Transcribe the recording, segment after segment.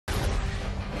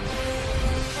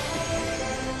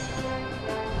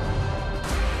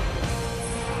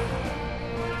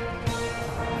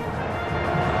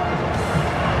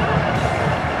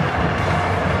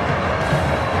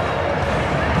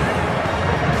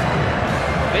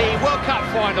The World Cup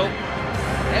final.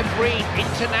 Every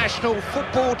international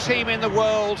football team in the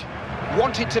world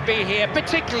wanted to be here,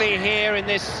 particularly here in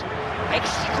this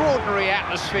extraordinary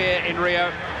atmosphere in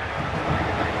Rio.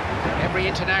 Every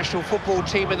international football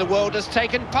team in the world has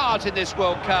taken part in this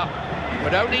World Cup,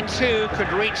 but only two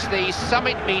could reach the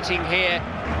summit meeting here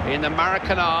in the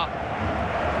Maracanã.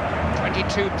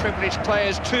 22 privileged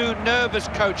players, two nervous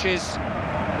coaches.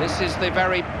 This is the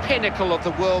very pinnacle of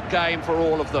the world game for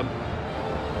all of them.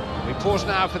 We pause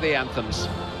now for the anthems.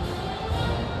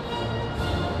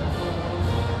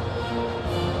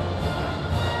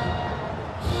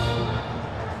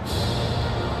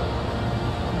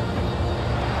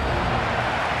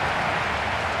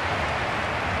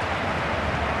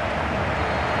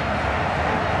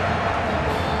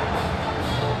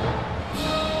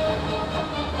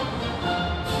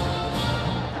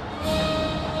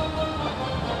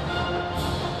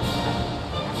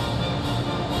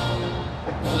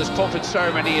 This conference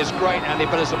ceremony is great, Andy,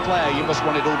 but as a player, you must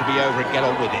want it all to be over and get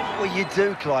on with it. Well, you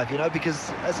do, Clive, you know, because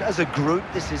as a group,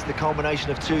 this is the culmination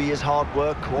of 2 years' hard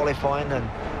work, qualifying and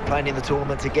playing in the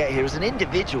tournament to get here. As an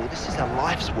individual, this is a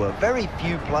life's work. Very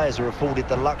few players are afforded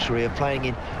the luxury of playing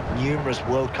in numerous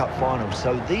World Cup finals,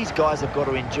 so these guys have got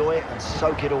to enjoy it and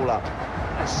soak it all up.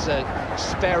 Let's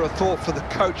spare a thought for the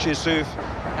coaches who've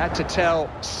had to tell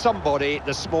somebody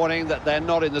this morning that they're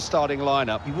not in the starting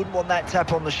lineup. You wouldn't want that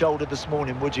tap on the shoulder this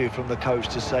morning, would you, from the coach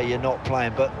to say you're not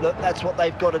playing? But look, that's what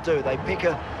they've got to do. They pick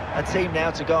a team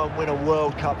now to go and win a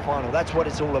World Cup final. That's what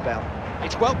it's all about.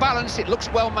 It's well balanced, it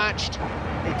looks well matched.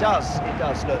 It does, it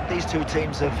does. Look, these two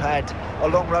teams have had a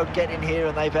long road getting here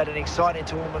and they've had an exciting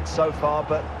tournament so far,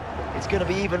 but it's going to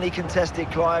be evenly contested,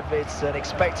 Clive. It's an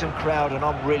expectant crowd and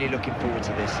I'm really looking forward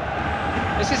to this.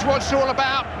 This is what it's all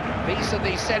about. These are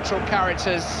the central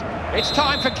characters. It's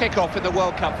time for kick-off in the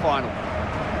World Cup final.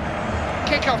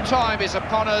 Kick-off time is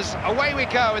upon us. Away we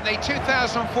go in the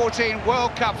 2014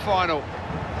 World Cup final.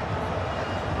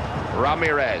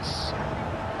 Ramirez.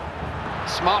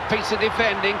 Smart piece of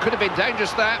defending. Could have been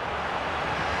dangerous, that.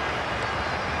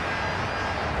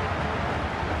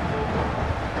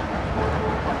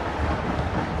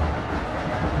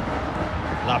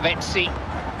 Lavezzi.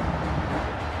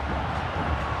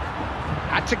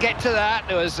 Had to get to that.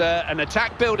 There was an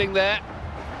attack building there.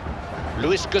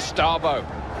 Luis Gustavo.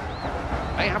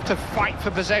 They have to fight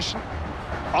for possession.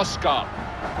 Oscar.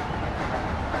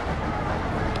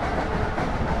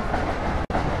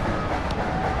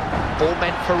 Ball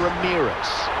meant for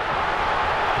Ramirez.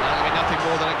 That'll be nothing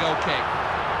more than a goal kick.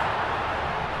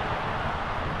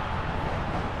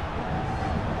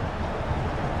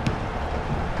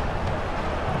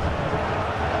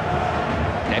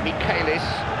 Demichelis.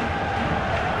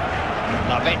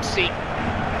 Lavezzi.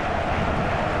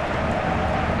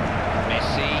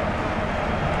 Messi.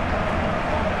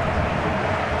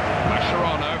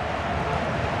 Mascherano.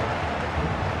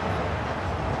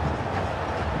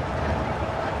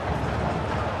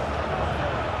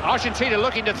 Argentina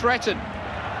looking to threaten.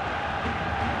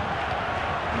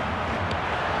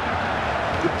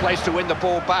 Good place to win the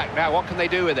ball back. Now, what can they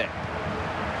do with it?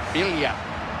 Ilya.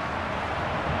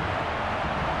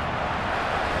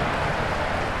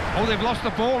 Oh, they've lost the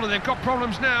ball and they've got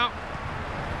problems now.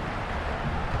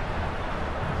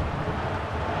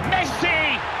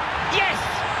 Messi! Yes!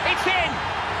 It's in!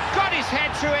 Got his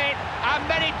head to it and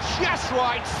made it just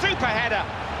right. Super header.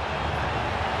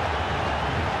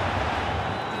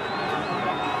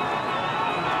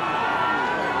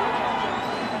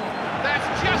 That's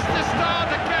just the start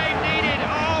the game needed.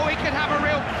 Oh, we could have a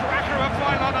real cracker of a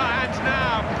final on our hands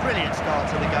now. Brilliant start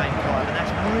to the game, Clive, and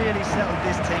that's really settled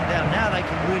this team down. Now they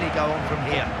can really go on from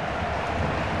here.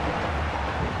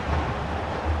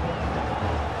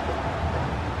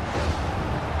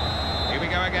 Here we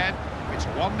go again. It's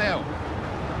 1-0.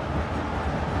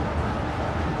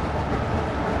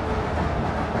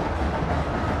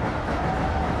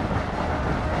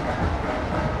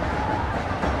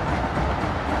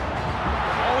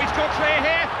 Oh, he's got clear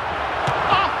here.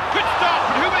 Oh, good start,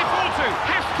 but who may fall to?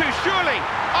 Has to, surely.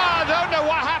 Oh, I don't know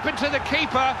what happened to the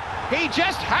keeper. He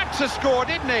just had to score,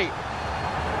 didn't he?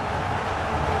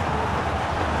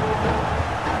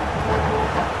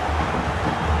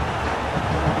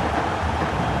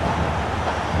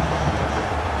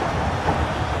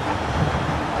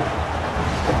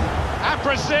 And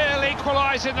Brazil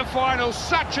equalise in the final.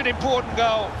 Such an important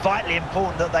goal. Vitally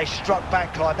important that they struck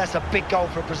back, Clive. That's a big goal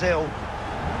for Brazil.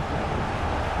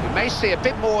 We may see a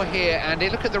bit more here, Andy.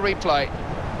 Look at the replay.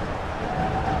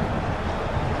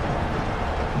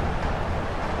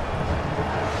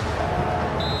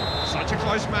 Such a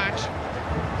close match.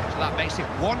 So that makes it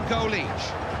 1 goal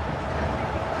each.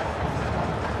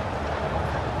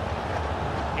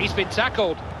 He's been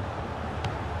tackled.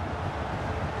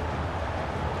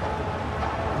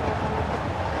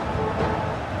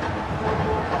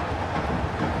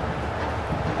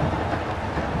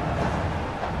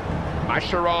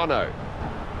 Mascherano.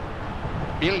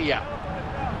 Ilya.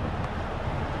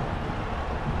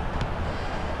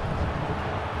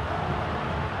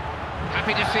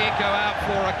 Happy to see it go out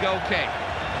for a goal kick.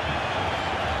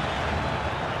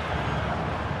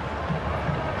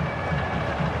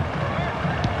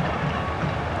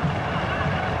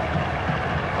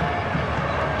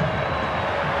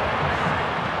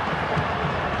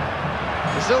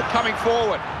 Still coming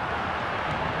forward.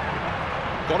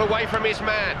 Got away from his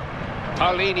man.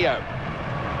 Paulinho.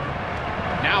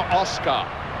 Now Oscar.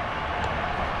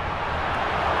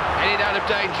 Headed out of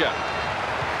danger.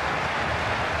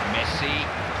 Messi.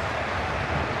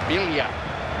 Ilya.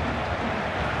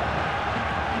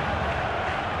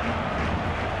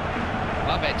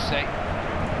 Lavezzi.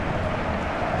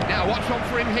 Now what's on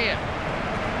for him here?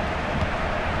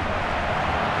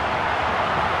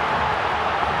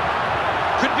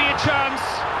 Could be a chance.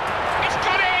 It's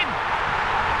got in!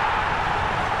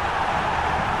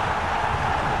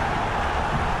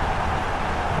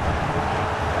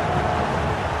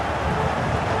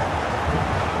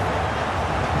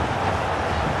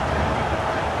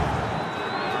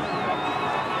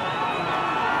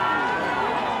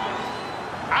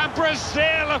 And Brazil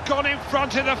have gone in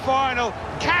front in the final.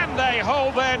 Can they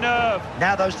hold their nerve?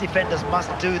 Now those defenders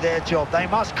must do their job. They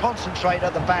must concentrate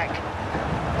at the back.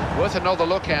 Worth another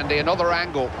look, Andy, another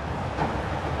angle.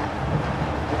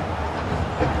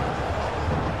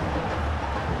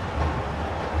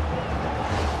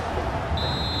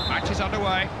 Match is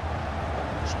underway.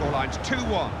 Scoreline's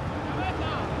 2-1.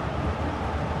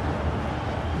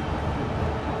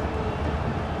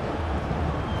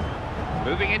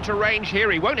 Moving into range here,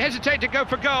 he won't hesitate to go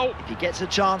for goal. If he gets a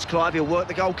chance, Clive, he'll work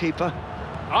the goalkeeper.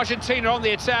 Argentina on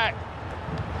the attack.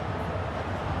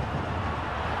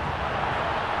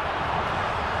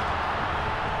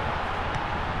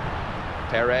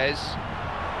 Perez.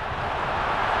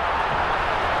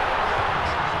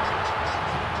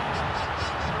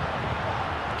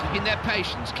 Keeping their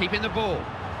patience, keeping the ball.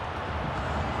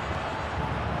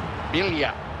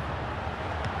 Ilya.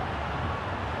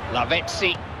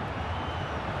 Lavezzi.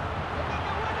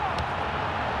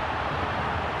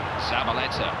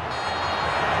 Zabaleta.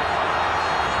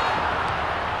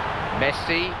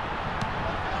 Messi.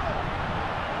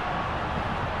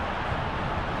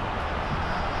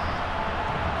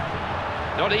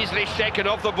 Not easily shaken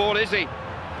off the ball, is he?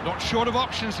 Not short of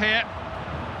options here.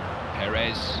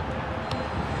 Perez.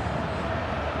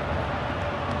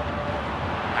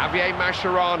 Javier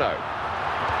Mascherano.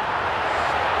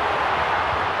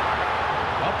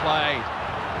 Well played.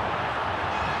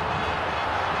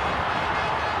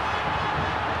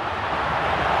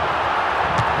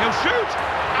 He'll shoot,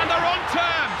 and they're on terms.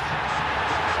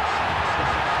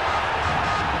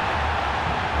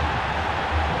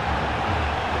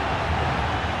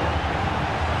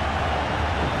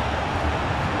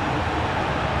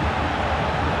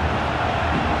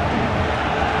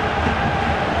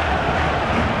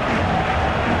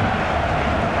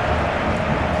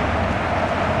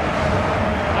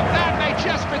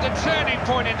 Turning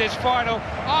point in this final.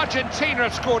 Argentina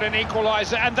have scored an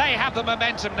equaliser and they have the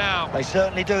momentum now. They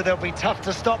certainly do. They'll be tough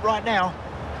to stop right now.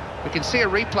 We can see a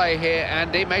replay here,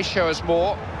 and it may show us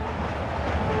more.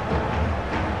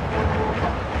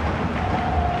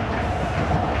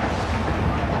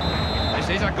 This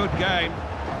is a good game.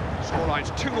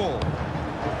 Scoreline's 2-2.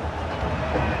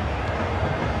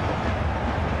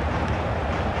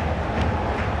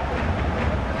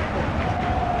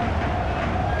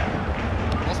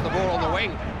 Ball on the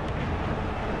wing.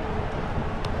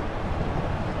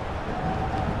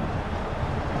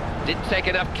 Didn't take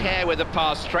enough care with the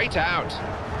pass, straight out.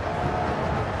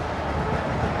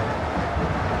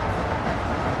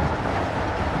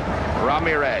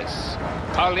 Ramirez.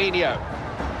 Paulinho.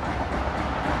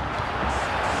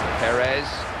 Perez.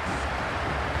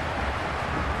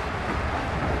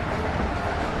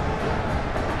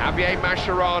 Javier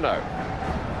Mascherano.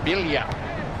 Ilya.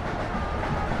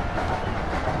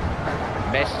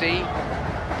 Messi.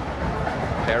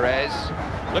 Perez.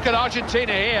 Look at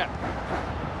Argentina here.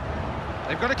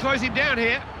 They've got to close him down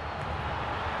here.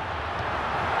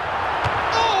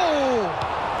 Oh!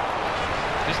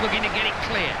 Just looking to get it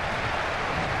clear.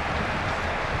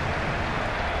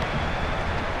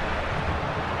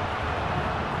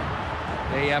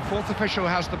 The fourth official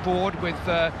has the board with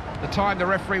the time the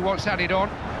referee wants added on.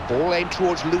 Ball aimed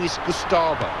towards Luis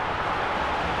Gustavo.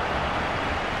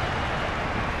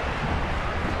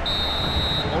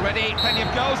 Already plenty of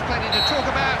goals, plenty to talk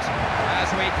about as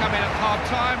we come in at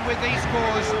half-time with these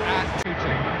scores at 2-2.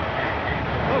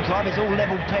 Well, Clive, it's all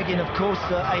level pegging, of course.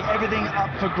 Hey, everything up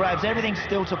for grabs, everything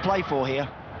still to play for here.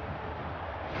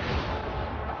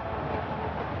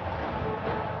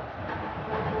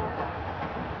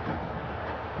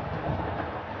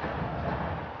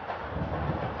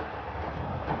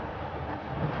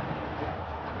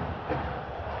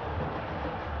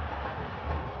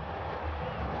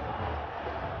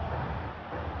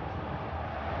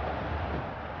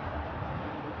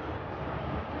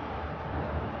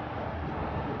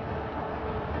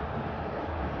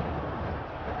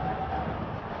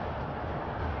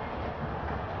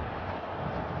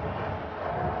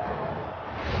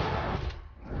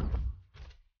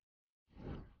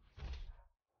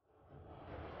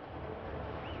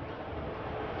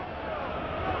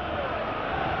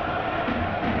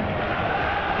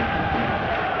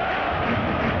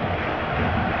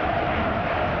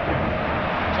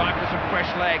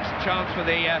 Legs, chance for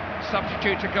the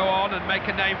substitute to go on and make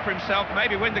a name for himself,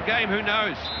 maybe win the game, who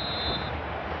knows.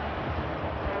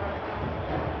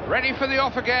 Ready for the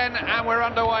off again, and we're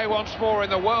underway once more in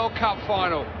the World Cup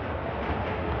final.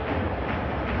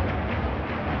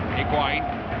 Higuain.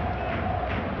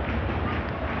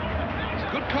 It's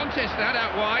a good contest that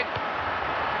out wide.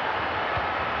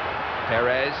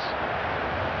 Perez.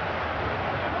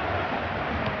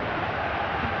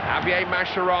 Javier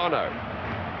Mascherano.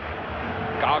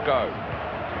 Gargo.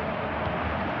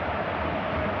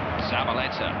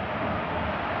 Zabaleta.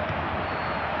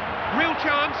 Real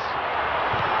chance.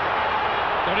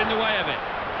 Got in the way of it.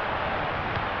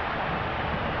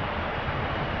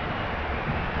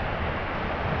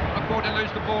 Not going to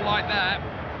lose the ball like that.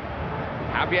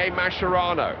 Javier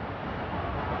Mascherano.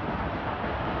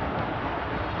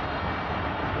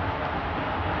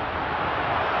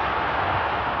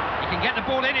 He can get the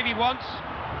ball in if he wants.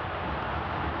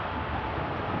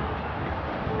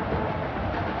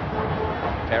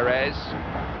 Perez.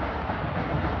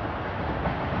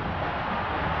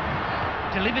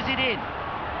 Delivers it in.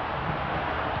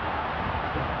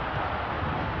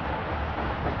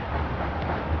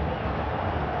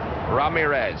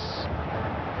 Ramirez.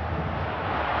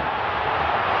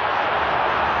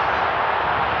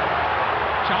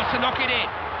 Chance to knock it in.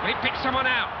 Will he pick someone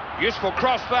out? Useful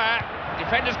cross that.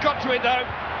 Defender's got to it though.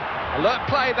 Alert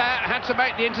play there. Had to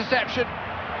make the interception.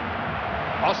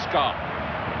 Oscar.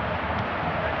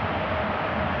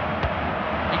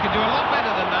 Can do a lot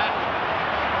better than that.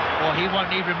 Well, he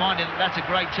won't need reminding that that's a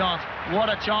great chance. What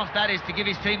a chance that is to give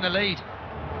his team the lead.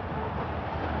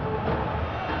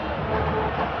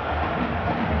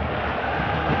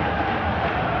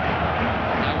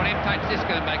 Now, what impact is this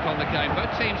going to make on the game? Both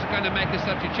teams are going to make a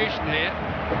substitution here.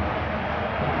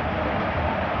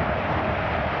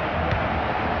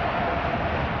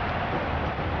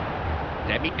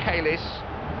 Demichelis.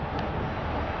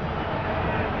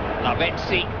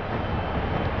 Lavezzi.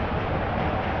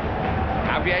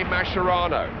 Javier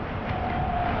Mascherano.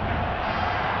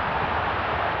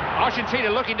 Argentina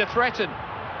looking to threaten.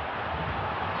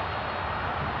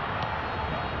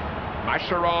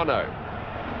 Mascherano.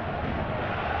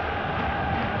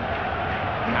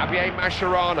 Javier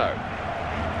Mascherano.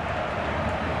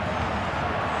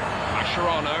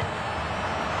 Mascherano.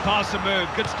 Pass and move,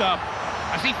 good stuff.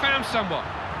 Has he found someone?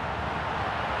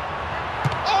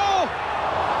 Oh!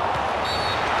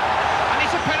 And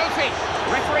it's a penalty.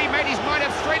 Referee made his mind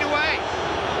up straight away.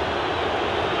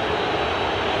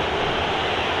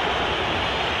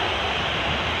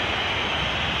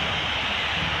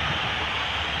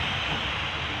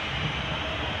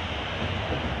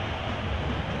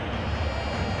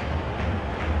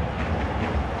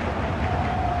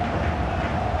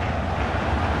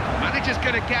 Manager's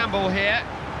going to gamble here.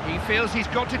 He feels he's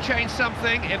got to change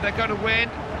something if they're going to win.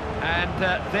 And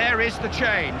there is the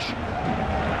change.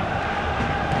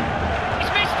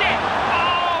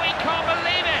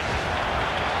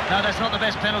 No, that's not the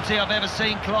best penalty I've ever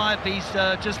seen, Clive. He's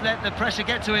just let the pressure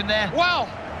get to him there. Well,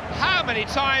 how many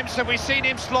times have we seen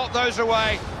him slot those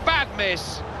away? Bad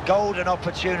miss. Golden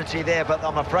opportunity there, but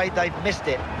I'm afraid they've missed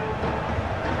it.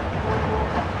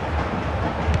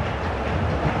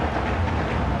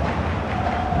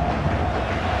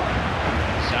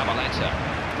 Zabaleta.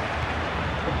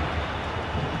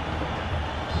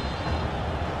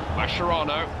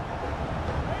 Mascherano.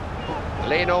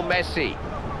 Lionel Messi.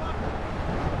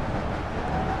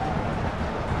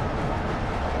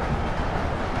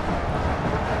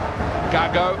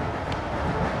 Gargo.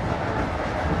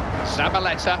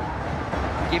 Zabaleta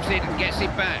gives it and gets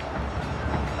it back.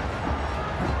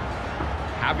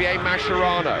 Javier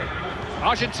Mascherano.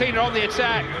 Argentina on the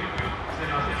attack.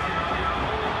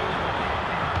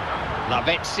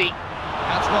 Lavezzi.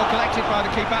 That's well collected by the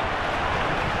keeper.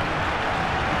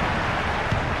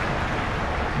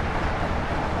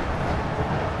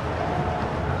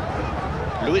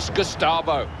 Luis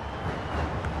Gustavo.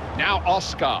 Now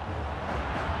Oscar.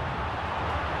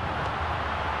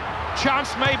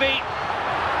 Chance maybe.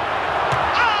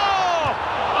 Oh!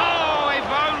 Oh, if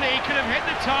only he could have hit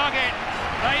the target.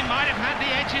 They might have had the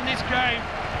edge in this game.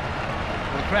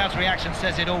 Well, the crowd's reaction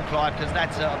says it all, Clive, because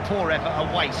that's a poor effort, a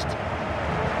waste.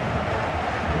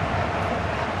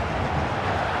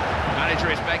 Manager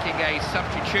is making a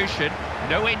substitution.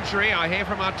 No injury, I hear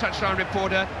from our touchline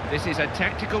reporter. This is a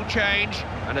tactical change,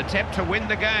 an attempt to win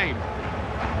the game.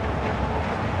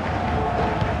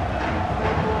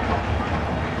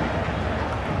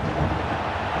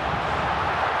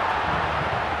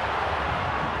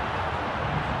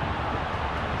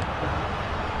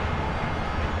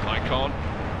 Maicon.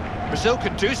 Brazil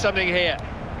could do something here.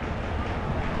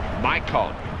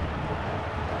 Maicon.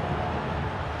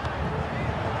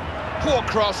 Poor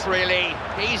cross, really.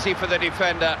 Easy for the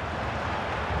defender.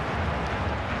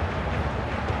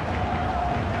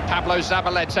 Pablo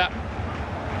Zabaleta.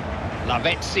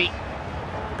 Lavezzi.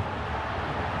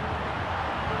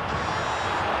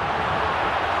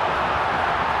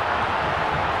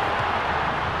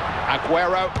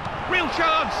 Aguero. Real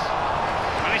chance.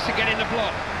 Managed to get in the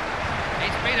block.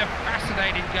 It's been a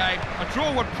fascinating game. A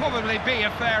draw would probably be a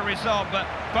fair result, but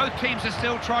both teams are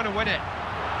still trying to win it.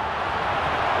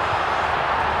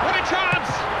 What a chance!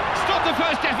 Stop the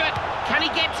first effort. Can he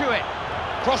get to it?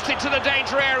 Crossed it to the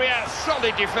danger area.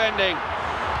 Solid defending.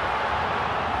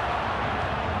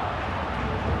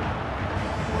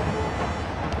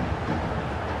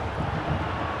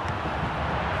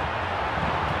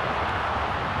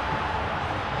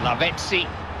 Lavezzi.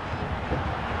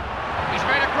 He's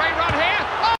made a great run here.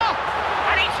 Oh!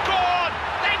 And he scored!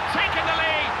 They've taken the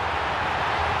lead.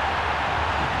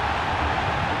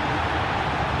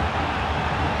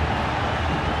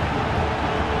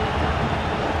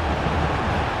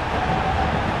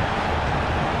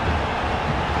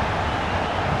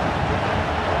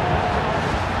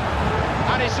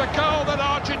 And it's a goal that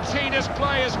Argentina's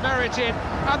players merited,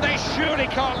 and they surely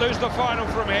can't lose the final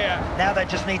from here. Now they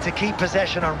just need to keep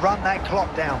possession and run that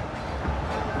clock down.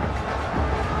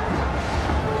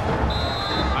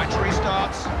 Match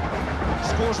restarts.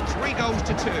 Scores 3 goals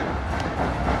to 2.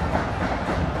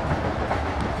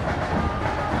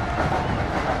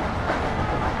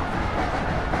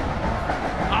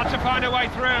 Hard to find a way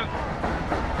through.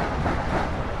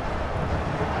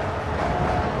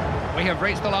 We have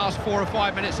reached the last 4 or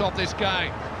 5 minutes of this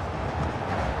game.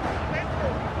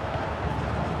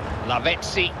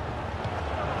 Lavezzi.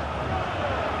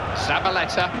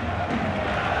 Zabaleta.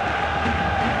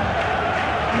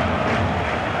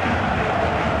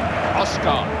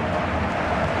 Oscar.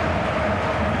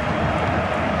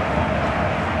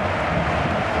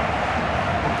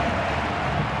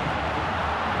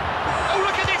 Oh,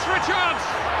 look at this for a chance!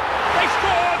 They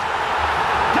scored!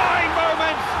 Dying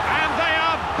moments, and they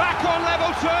are back on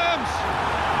level terms!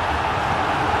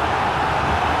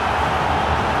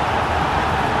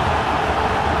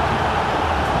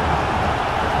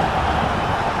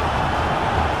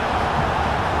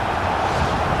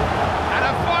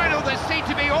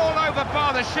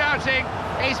 The shouting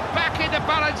is back in the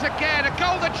balance again. A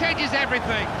goal that changes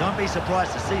everything. Don't be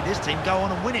surprised to see this team go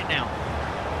on and win it now.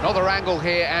 Another angle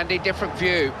here, Andy, different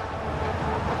view.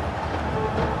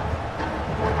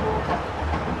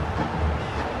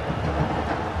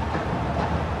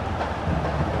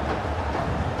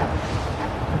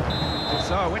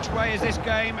 So, which way is this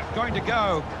game going to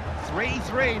go?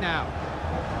 3-3 now.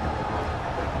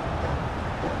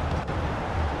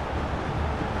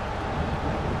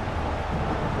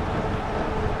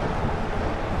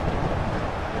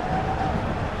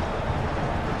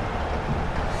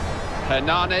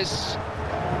 Hernanes.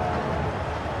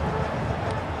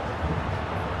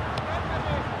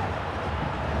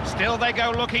 Still they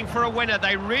go looking for a winner.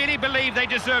 They really believe they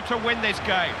deserve to win this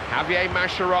game. Javier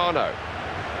Mascherano.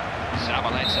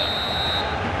 Zabaleta.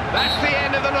 That's the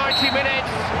end of the 90 minutes,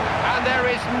 and there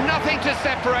is nothing to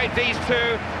separate these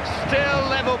two. Still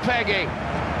level pegging.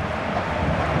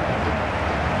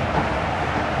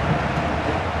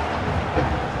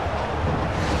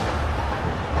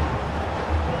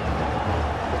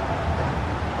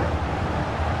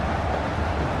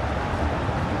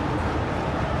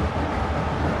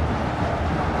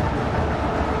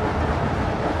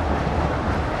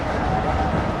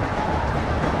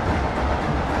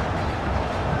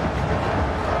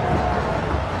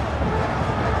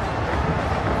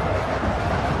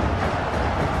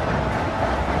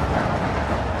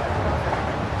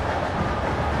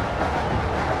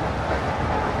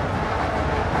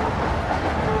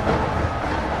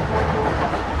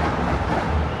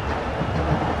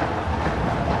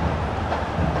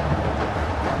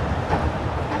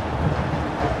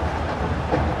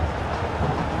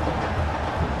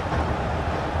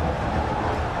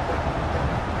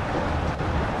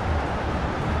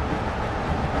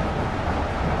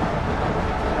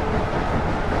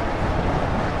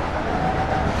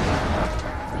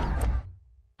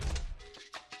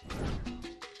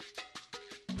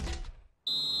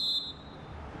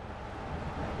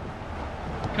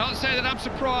 can't say that I'm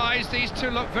surprised. These two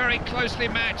look very closely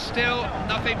matched. Still,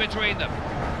 nothing between them.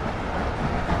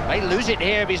 They lose it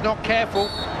here if he's not careful.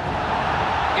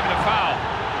 Give it a foul.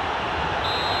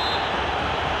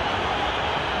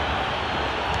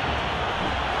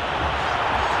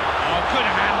 Oh, good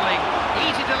handling.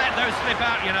 Easy to let those slip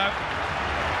out, you know.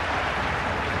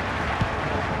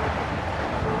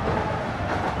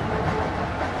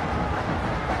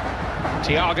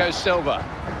 Thiago Silva.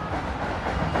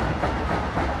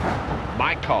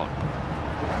 Maicon.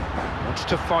 Wants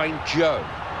to find Joe.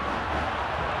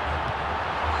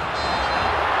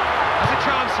 There's a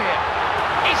chance here.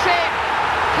 It's in!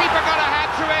 Keeper got a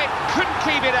hand to it, couldn't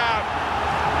keep it out.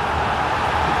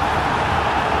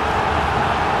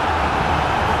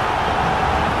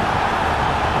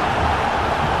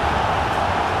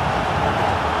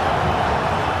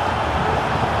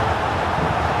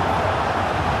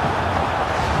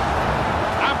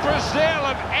 Brazil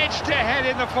have edged ahead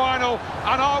in the final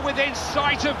and are within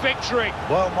sight of victory.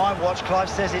 Well, my watch, Clive,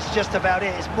 says it's just about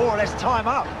it. It's more or less time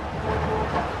up.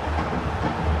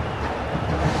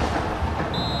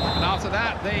 And after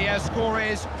that, the score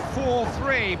is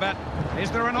 4-3, but is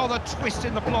there another twist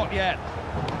in the plot yet?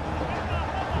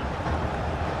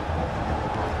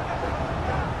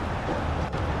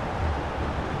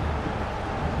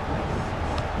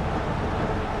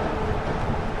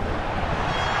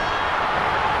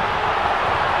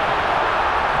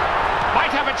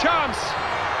 Chance.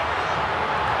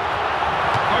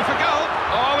 Going for goal.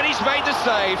 Oh, and he's made the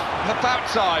save. About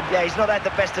time. Yeah, he's not had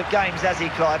the best of games, has he,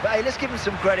 Clive? But hey, let's give him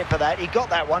some credit for that. He got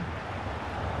that one.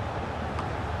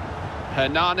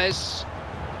 Hernandez.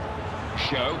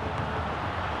 Show.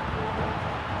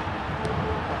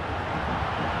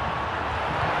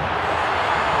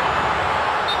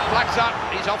 Flags up.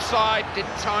 He's offside.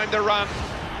 Didn't time the run.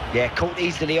 Yeah, caught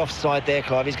easily offside there,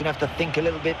 Clive. He's going to have to think a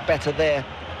little bit better there.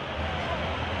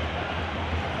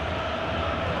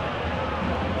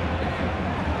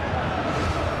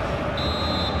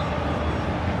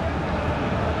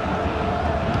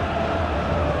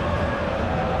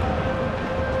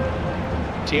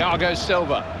 Thiago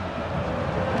Silva.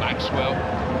 Maxwell.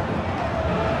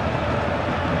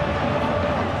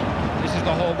 This is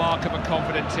the hallmark of a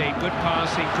confident team. Good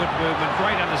passing, good movement,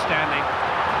 great understanding.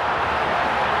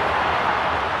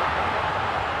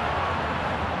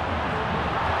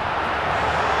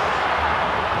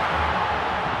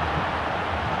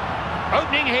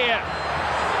 Opening here.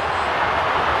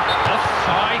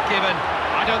 Offside given.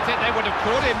 I don't think they would have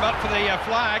caught him but for the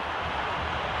flag.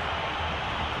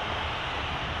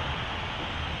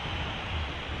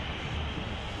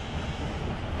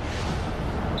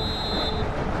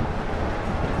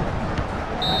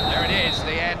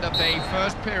 Of the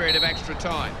first period of extra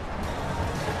time.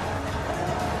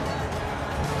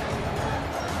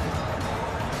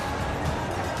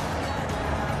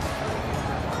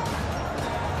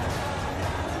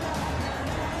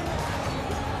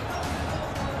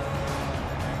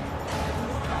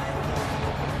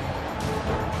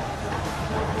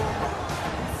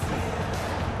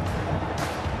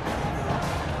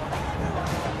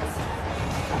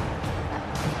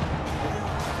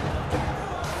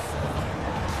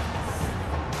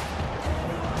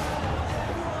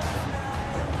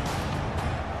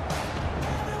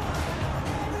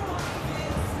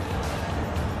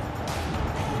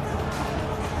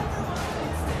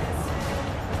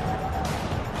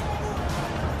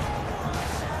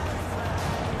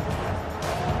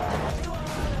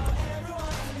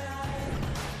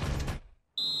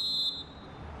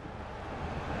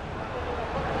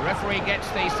 Referee gets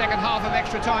the second half of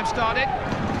extra time started.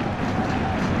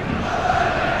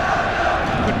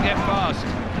 Couldn't get past.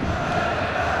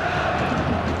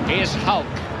 Here's Hulk.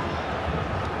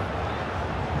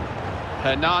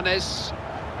 Hernandez.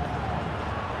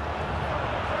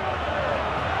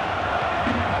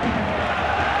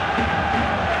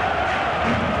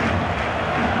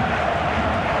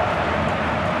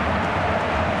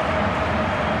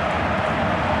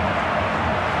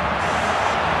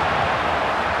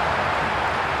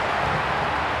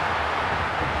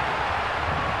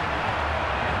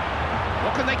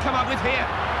 What can they come up with here?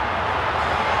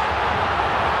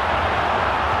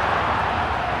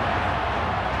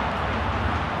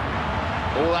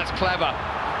 Oh, that's clever.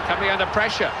 Coming under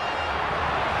pressure.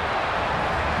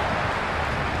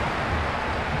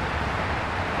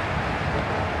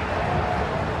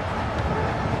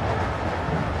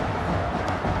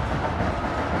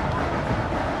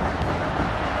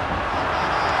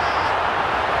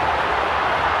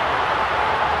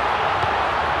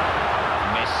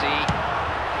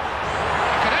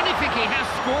 He has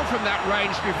scored from that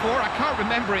range before. I can't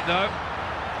remember it though.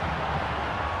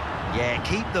 Yeah,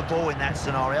 keep the ball in that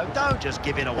scenario. Don't just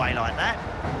give it away like that.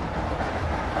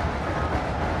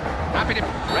 Happy to...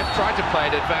 Ref tried to play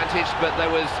an advantage, but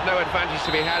there was no advantage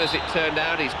to be had as it turned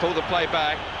out. He's pulled the play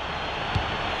back.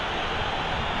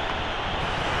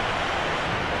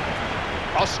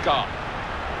 Oscar.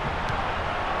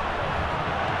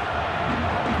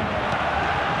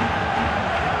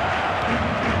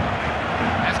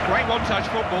 That's great one-touch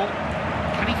football.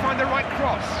 Can he find the right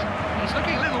cross? He's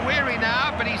looking a little weary now,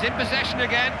 but he's in possession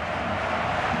again.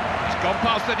 He's gone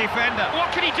past the defender. What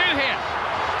can he do here?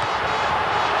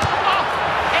 Oh,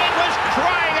 it was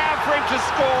crying out for him to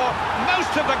score.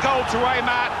 Most of the goal to aim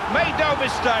at. Made no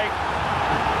mistake.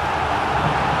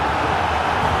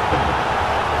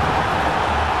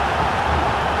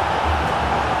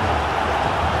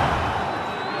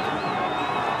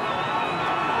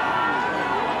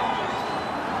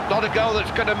 Not a goal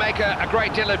that's going to make a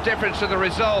great deal of difference to the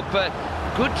result, but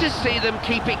good to see them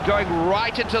keep it going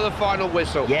right until the final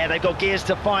whistle. Yeah, they've got gears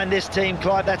to find this team,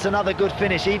 Clive. That's another good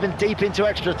finish, even deep into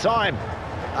extra time.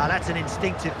 That's an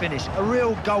instinctive finish, a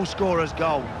real goal scorer's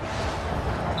goal.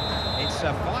 It's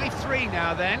a 5-3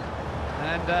 now then,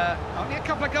 and only a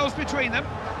couple of goals between them.